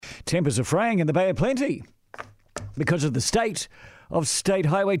Tempers are fraying in the Bay of Plenty because of the state of State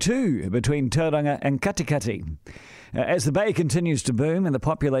Highway 2 between Tauranga and Katikati. As the bay continues to boom and the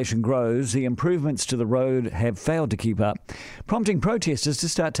population grows, the improvements to the road have failed to keep up, prompting protesters to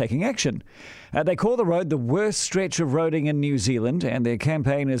start taking action. They call the road the worst stretch of roading in New Zealand, and their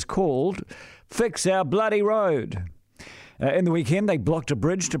campaign is called Fix Our Bloody Road. In the weekend, they blocked a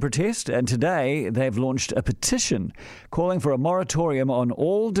bridge to protest, and today they've launched a petition calling for a moratorium on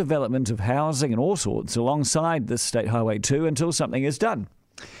all development of housing and all sorts alongside this State Highway 2 until something is done.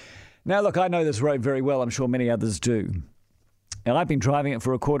 Now, look, I know this road very well. I'm sure many others do. And I've been driving it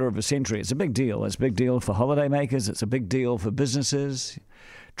for a quarter of a century. It's a big deal. It's a big deal for holidaymakers. It's a big deal for businesses.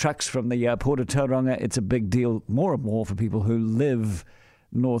 Trucks from the Port of Tauranga. It's a big deal more and more for people who live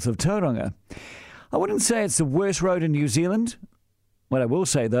north of Tauranga. I wouldn't say it's the worst road in New Zealand. What I will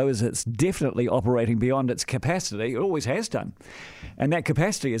say, though, is it's definitely operating beyond its capacity. It always has done. And that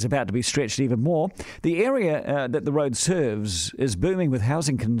capacity is about to be stretched even more. The area that the road serves is booming with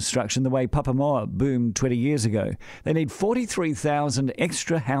housing construction the way Papamoa boomed 20 years ago. They need 43,000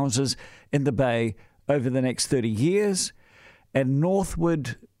 extra houses in the bay over the next 30 years. And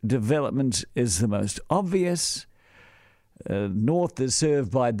northward development is the most obvious. North is served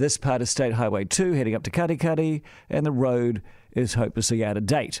by this part of State Highway 2 heading up to Katikati, and the road is hopelessly out of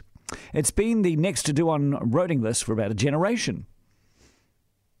date. It's been the next to do on roading list for about a generation,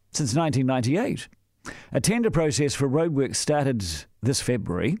 since 1998. A tender process for roadwork started this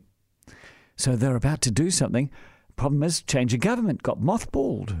February, so they're about to do something. Problem is, change of government got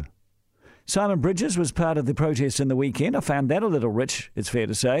mothballed. Simon Bridges was part of the protest in the weekend. I found that a little rich, it's fair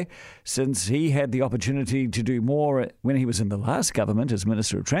to say, since he had the opportunity to do more when he was in the last government as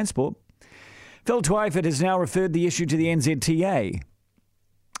Minister of Transport. Phil Twyford has now referred the issue to the NZTA.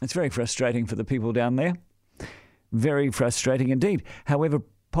 It's very frustrating for the people down there. Very frustrating indeed. However,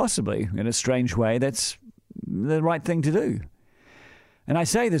 possibly, in a strange way, that's the right thing to do. And I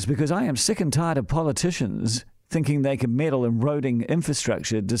say this because I am sick and tired of politicians thinking they can meddle in roading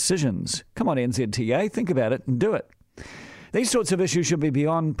infrastructure decisions. Come on, NZTA, think about it and do it. These sorts of issues should be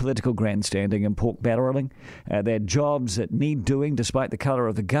beyond political grandstanding and pork barreling. They're jobs that need doing despite the colour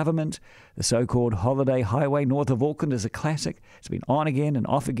of the government. The so-called holiday highway north of Auckland is a classic. It's been on again and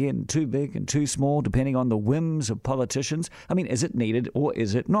off again, too big and too small, depending on the whims of politicians. I mean, is it needed or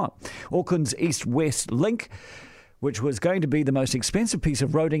is it not? Auckland's east-west link, which was going to be the most expensive piece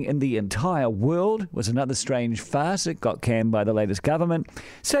of roading in the entire world, was another strange farce. It got canned by the latest government.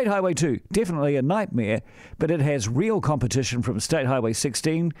 State Highway 2, definitely a nightmare, but it has real competition from State Highway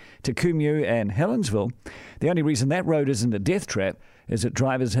 16 to Kumeu and Helensville. The only reason that road isn't a death trap is that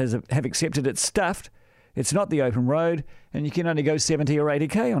drivers have accepted it's stuffed. It's not the open road, and you can only go 70 or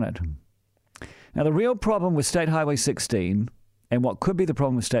 80k on it. Now, the real problem with State Highway 16, and what could be the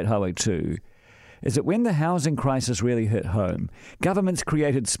problem with State Highway 2, is that when the housing crisis really hit home, governments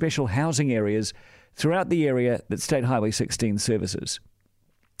created special housing areas throughout the area that State Highway 16 services.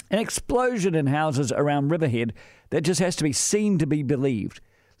 An explosion in houses around Riverhead that just has to be seen to be believed.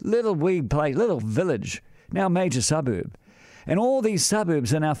 Little wee place, little village, now major suburb. And all these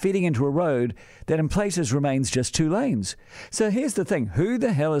suburbs are now feeding into a road that in places remains just 2 lanes. So here's the thing. Who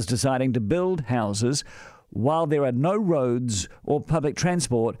the hell is deciding to build houses while there are no roads or public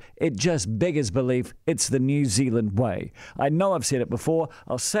transport? It just beggars belief it's the New Zealand way. I know I've said it before.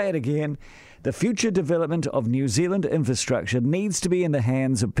 I'll say it again. The future development of New Zealand infrastructure needs to be in the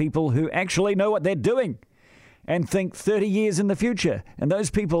hands of people who actually know what they're doing and think 30 years in the future. And those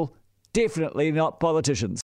people, definitely not politicians.